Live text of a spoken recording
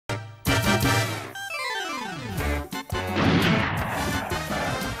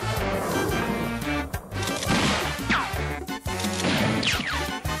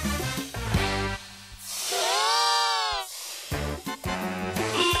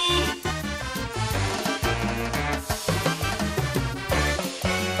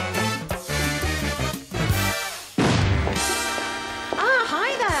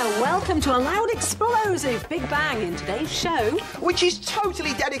Welcome to a loud, explosive Big Bang in today's show, which is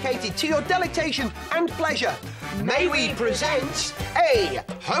totally dedicated to your delectation and pleasure. May we present a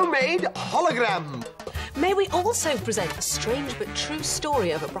homemade hologram. May we also present a strange but true story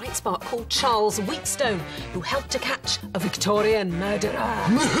of a bright spark called Charles Wheatstone, who helped to catch a Victorian murderer.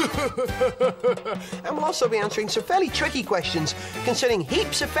 And we'll also be answering some fairly tricky questions concerning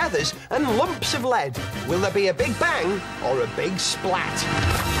heaps of feathers and lumps of lead. Will there be a big bang or a big splat?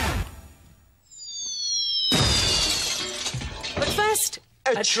 But first,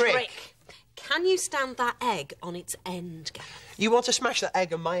 a trick. Can you stand that egg on its end, Gareth? You want to smash that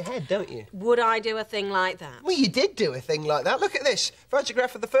egg on my head, don't you? Would I do a thing like that? Well, you did do a thing like that. Look at this.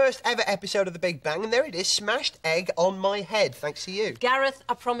 Photograph of the first ever episode of The Big Bang, and there it is, smashed egg on my head, thanks to you. Gareth,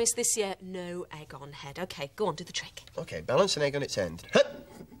 I promise this year, no egg on head. OK, go on, do the trick. OK, balance an egg on its end.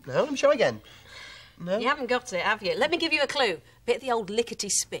 Now, let me try again. No? You haven't got it, have you? Let me give you a clue. Bit of the old lickety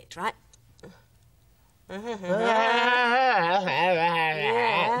spit, right? Now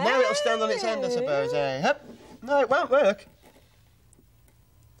it'll stand on its end, I suppose, eh? No, it won't work.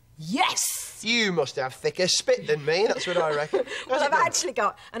 Yes! You must have thicker spit than me, that's what I reckon. Well, I've actually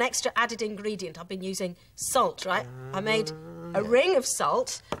got an extra added ingredient. I've been using salt, right? I made a ring of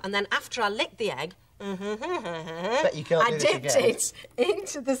salt, and then after I licked the egg, Bet you can't I do this dipped again. it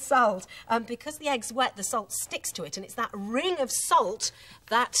into the salt. Because the egg's wet, the salt sticks to it, and it's that ring of salt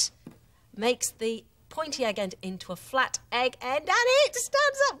that makes the pointy egg end into a flat egg end, and it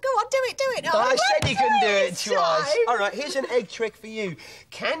stands up. Go on, do it. Oh, I said you couldn't do it twice. Time. All right, here's an egg trick for you.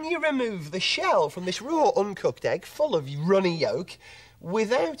 Can you remove the shell from this raw, uncooked egg full of runny yolk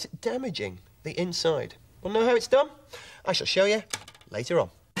without damaging the inside? Want to know how it's done? I shall show you later on.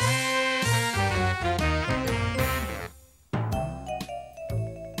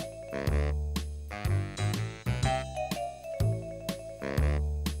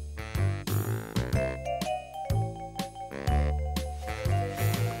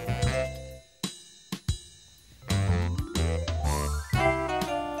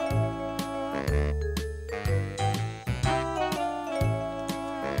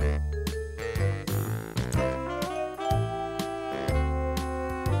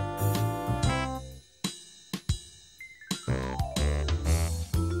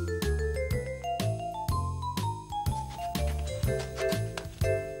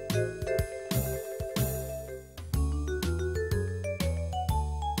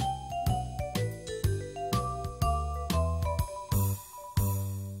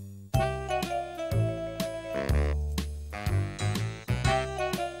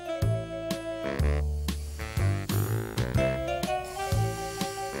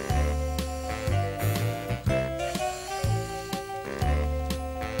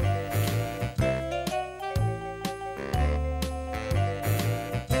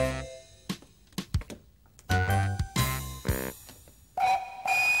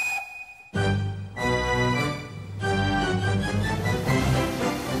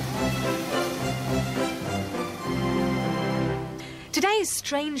 Today's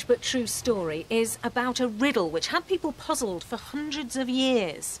strange but true story is about a riddle which had people puzzled for hundreds of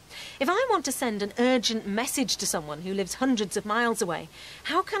years. If I want to send an urgent message to someone who lives hundreds of miles away,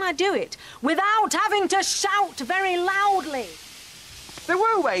 how can I do it without having to shout very loudly? There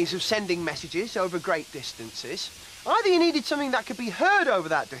were ways of sending messages over great distances. Either you needed something that could be heard over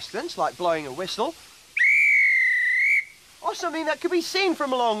that distance, like blowing a whistle, or something that could be seen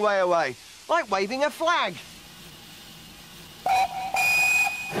from a long way away, like waving a flag.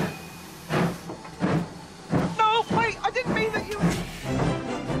 No, wait, I didn't mean that you...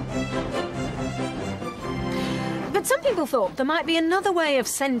 But some people thought there might be another way of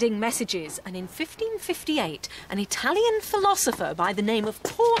sending messages, and in 1558, an Italian philosopher by the name of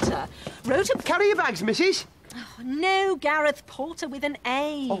Porter wrote a... Carry your bags, missus. Oh, no, Gareth, Porter with an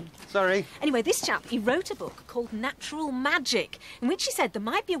A. Oh, sorry. Anyway, this chap, he wrote a book called Natural Magic, in which he said there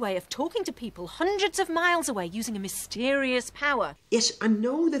might be a way of talking to people hundreds of miles away using a mysterious power. Yes, I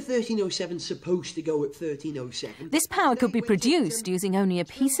know the 1307's supposed to go at 1307. This power could be produced using only a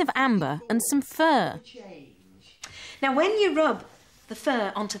piece of amber and some fur. Now, when you rub the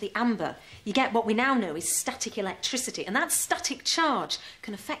fur onto the amber, you get what we now know is static electricity, and that static charge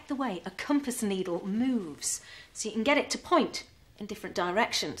can affect the way a compass needle moves, so you can get it to point in different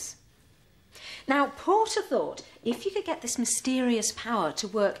directions. Now, Porter thought if you could get this mysterious power to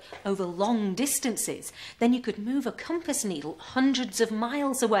work over long distances, then you could move a compass needle hundreds of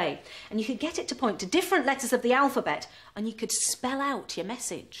miles away, and you could get it to point to different letters of the alphabet, and you could spell out your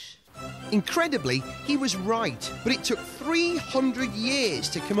message. Incredibly, he was right, but it took 300 years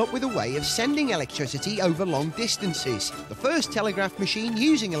to come up with a way of sending electricity over long distances. The first telegraph machine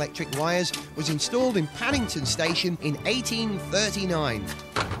using electric wires was installed in Paddington Station in 1839.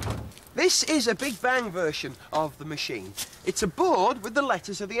 This is a Big Bang version of the machine. It's a board with the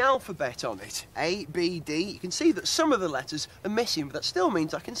letters of the alphabet on it. A, B, D. You can see that some of the letters are missing, but that still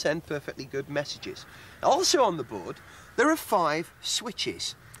means I can send perfectly good messages. Also on the board, there are 5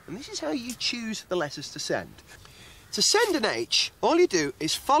 switches. And this is how you choose the letters to send. To send an H, all you do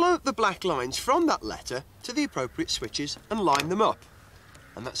is follow the black lines from that letter to the appropriate switches and line them up.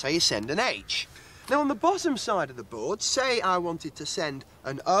 And that's how you send an H. Now on the bottom side of the board, say I wanted to send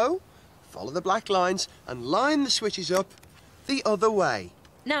an O, follow the black lines and line the switches up the other way.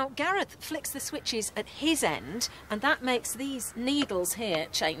 Now, Gareth flicks the switches at his end, and that makes these needles here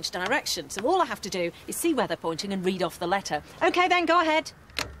change direction. So all I have to do is see where they're pointing and read off the letter. OK, then, go ahead.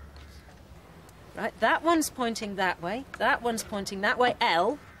 Right, that one's pointing that way. That one's pointing that way,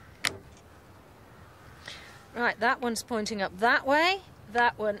 L. Right, that one's pointing up that way.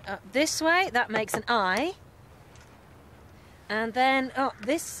 That one up this way. That makes an I. And then, oh,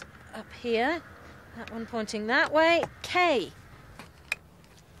 this up here. That one pointing that way. K.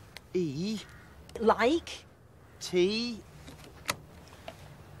 E. Like. T.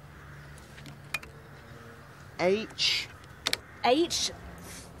 H. H.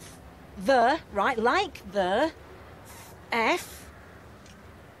 The, right, like the. F.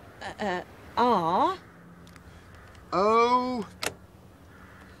 R. O.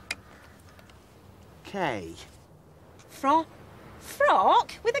 K. Frock?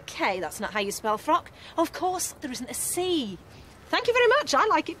 With a K, that's not how you spell frock. Of course, there isn't a C. Thank you very much, I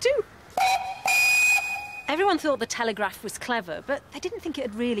like it too. Everyone thought the telegraph was clever, but they didn't think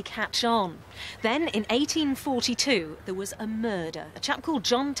it'd really catch on. Then, in 1842, there was a murder. A chap called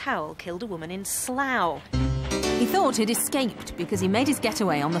John Towell killed a woman in Slough. He thought he'd escaped because he made his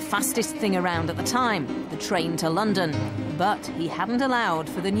getaway on the fastest thing around at the time, the train to London. But he hadn't allowed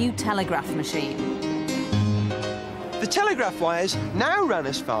for the new telegraph machine. The telegraph wires now ran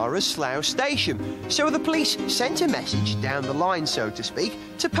as far as Slough Station, so the police sent a message down the line, so to speak,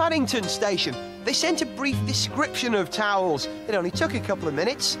 to Paddington Station. They sent a brief description of Towell's. It only took a couple of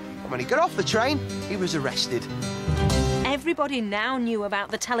minutes, and when he got off the train, he was arrested. Everybody now knew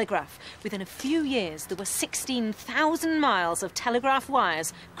about the telegraph. Within a few years, there were 16,000 miles of telegraph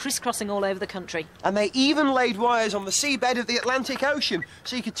wires crisscrossing all over the country. And they even laid wires on the seabed of the Atlantic Ocean,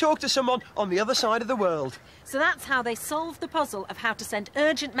 so you could talk to someone on the other side of the world. So that's how they solved the puzzle of how to send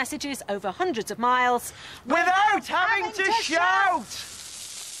urgent messages over hundreds of miles without having to shout!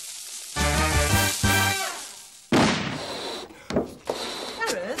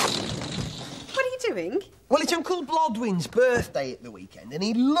 Gareth, what are you doing? Well, it's Uncle Blodwin's birthday at the weekend, and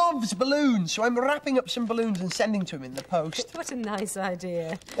he loves balloons, so I'm wrapping up some balloons and sending to him in the post. What a nice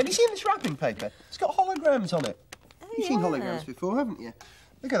idea. Have you seen this wrapping paper? It's got holograms on it. Oh, You've seen holograms before, haven't you?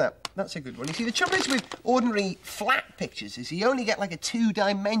 Look at that. That's a good one. You see, the trouble is with ordinary flat pictures is you only get like a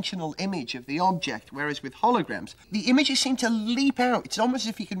two-dimensional image of the object, whereas with holograms, the images seem to leap out. It's almost as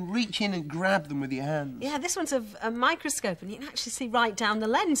if you can reach in and grab them with your hands. Yeah, this one's a microscope, and you can actually see right down the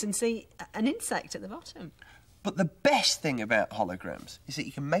lens and see an insect at the bottom. But the best thing about holograms is that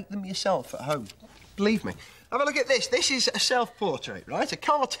you can make them yourself at home. Believe me. Have a look at this. This is a self-portrait, right? A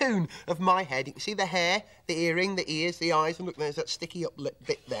cartoon of my head. You can see the hair, the earring, the ears, the eyes, and look, there's that sticky up lip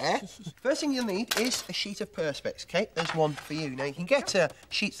bit there. First thing you'll need is a sheet of Perspex. Kate, there's one for you. Now, you can get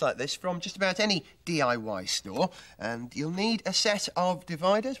sheets like this from just about any DIY store, and you'll need a set of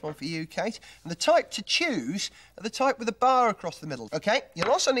dividers, one for you, Kate, and the type to choose are the type with a bar across the middle, OK?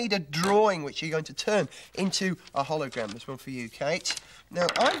 You'll also need a drawing, which you're going to turn into a hologram. There's one for you, Kate. Now,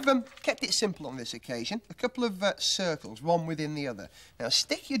 I've kept it simple on this occasion. A couple of circles, one within the other. Now,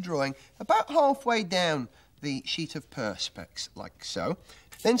 stick your drawing about halfway down the sheet of Perspex, like so.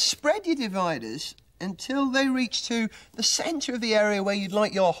 Then spread your dividers until they reach to the centre of the area where you'd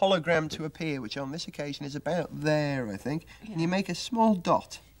like your hologram to appear, which on this occasion is about there, I think. Yeah. And you make a small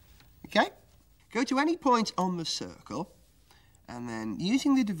dot, OK? Go to any point on the circle, and then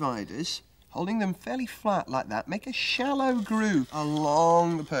using the dividers, holding them fairly flat like that, make a shallow groove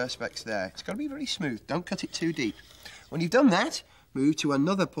along the Perspex there. It's got to be very smooth. Don't cut it too deep. When you've done that, move to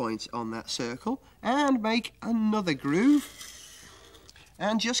another point on that circle and make another groove.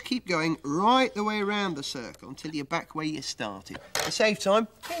 And just keep going right the way around the circle until you're back where you started. To save time,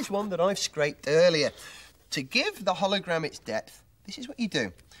 here's one that I've scraped earlier. To give the hologram its depth, this is what you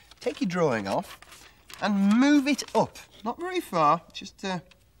do. Take your drawing off and move it up. Not very far, just a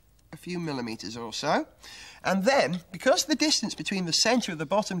few millimetres or so. And then, because the distance between the centre of the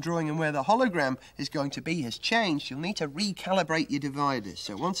bottom drawing and where the hologram is going to be has changed, you'll need to recalibrate your dividers.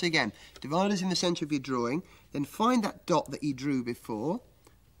 So once again, dividers in the centre of your drawing, then find that dot that you drew before,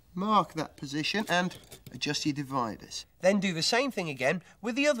 mark that position and adjust your dividers. Then do the same thing again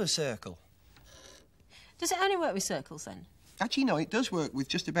with the other circle. Does it only work with circles then? Actually, no, it does work with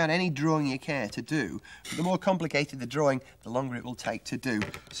just about any drawing you care to do. But the more complicated the drawing, the longer it will take to do.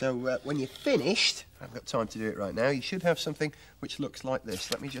 So when you're finished, I haven't got time to do it right now, you should have something which looks like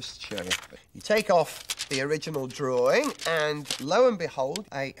this. Let me just show you. You take off the original drawing and, lo and behold,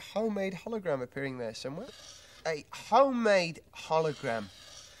 a homemade hologram appearing there somewhere. A homemade hologram.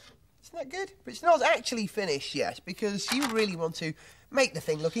 Isn't that good? But it's not actually finished yet, because you really want to make the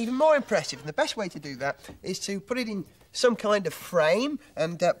thing look even more impressive. And the best way to do that is to put it in some kind of frame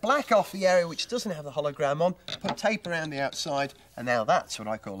and black off the area which doesn't have the hologram on, put tape around the outside, and now that's what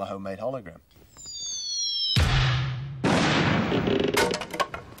I call a homemade hologram.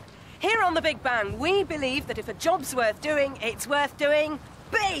 Here on The Big Bang, we believe that if a job's worth doing, it's worth doing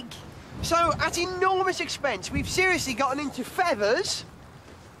big. So, at enormous expense, we've seriously gotten into feathers,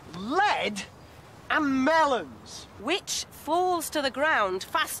 lead, and melons. Which falls to the ground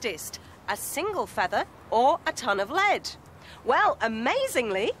fastest, a single feather or a ton of lead? Well,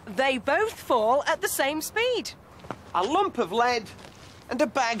 amazingly, they both fall at the same speed. A lump of lead and a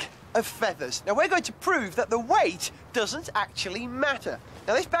bag of feathers. Now, we're going to prove that the weight doesn't actually matter.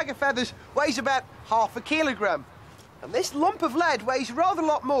 Now, this bag of feathers weighs about ½ a kilogram. And this lump of lead weighs rather a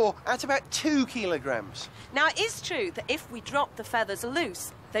lot more, at about 2 kilograms. Now, it is true that if we drop the feathers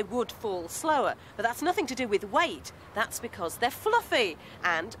loose, they would fall slower. But that's nothing to do with weight. That's because they're fluffy,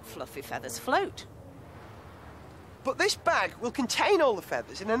 and fluffy feathers float. But this bag will contain all the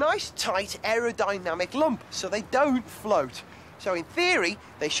feathers in a nice, tight, aerodynamic lump, so they don't float. So, in theory,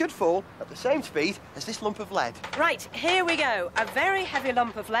 they should fall at the same speed as this lump of lead. Right, here we go. A very heavy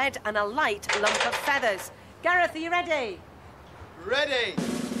lump of lead and a light lump of feathers. Gareth, are you ready? Ready.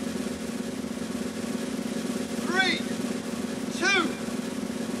 3, 2,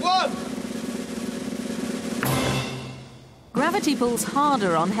 1. Gravity pulls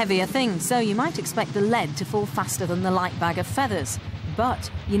harder on heavier things, so you might expect the lead to fall faster than the light bag of feathers.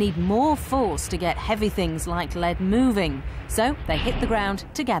 But you need more force to get heavy things like lead moving, so they hit the ground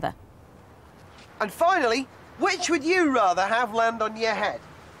together. And finally, which would you rather have land on your head?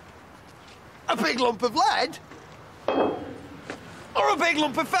 A big lump of lead? Or a big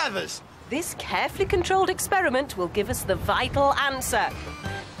lump of feathers? This carefully controlled experiment will give us the vital answer.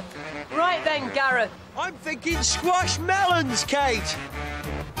 Right then, Gareth. I'm thinking squash melons, Kate.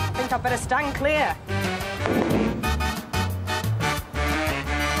 I think I'd better stand clear.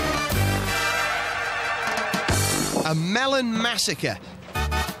 A melon massacre.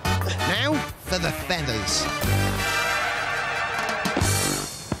 Now for the feathers.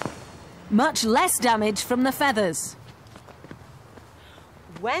 Much less damage from the feathers.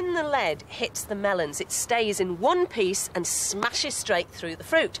 When the lead hits the melons, it stays in one piece and smashes straight through the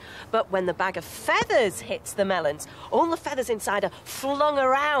fruit. But when the bag of feathers hits the melons, all the feathers inside are flung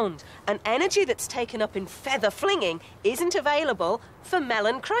around. And energy that's taken up in feather flinging isn't available for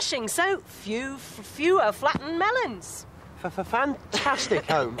melon crushing, so fewer flattened melons. Fantastic,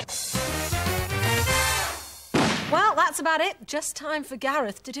 Holmes. Well, that's about it. Just time for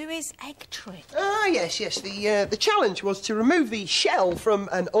Gareth to do his egg trick. Ah, yes. The challenge was to remove the shell from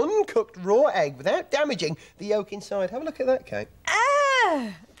an uncooked raw egg without damaging the yolk inside. Have a look at that, Kate.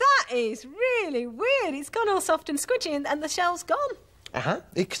 That is really weird. It's gone all soft and squidgy and the shell's gone.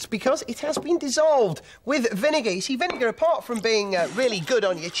 It's because it has been dissolved with vinegar. You see, vinegar, apart from being really good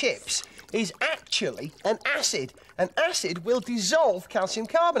on your chips, is actually an acid. An acid will dissolve calcium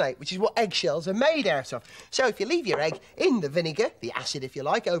carbonate, which is what eggshells are made out of. So if you leave your egg in the vinegar, the acid if you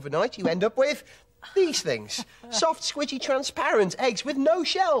like, overnight, you end up with these things. Soft, squidgy, transparent eggs with no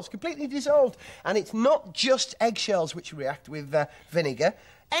shells, completely dissolved. And it's not just eggshells which react with vinegar.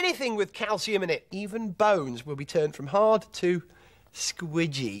 Anything with calcium in it, even bones, will be turned from hard to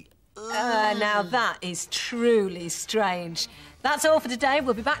squidgy. Now that is truly strange. That's all for today.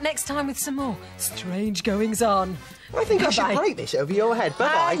 We'll be back next time with some more strange goings-on. I think I should break this over your head.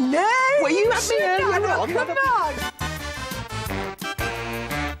 Bye-bye. No! Well, you had me earlier on. Come on!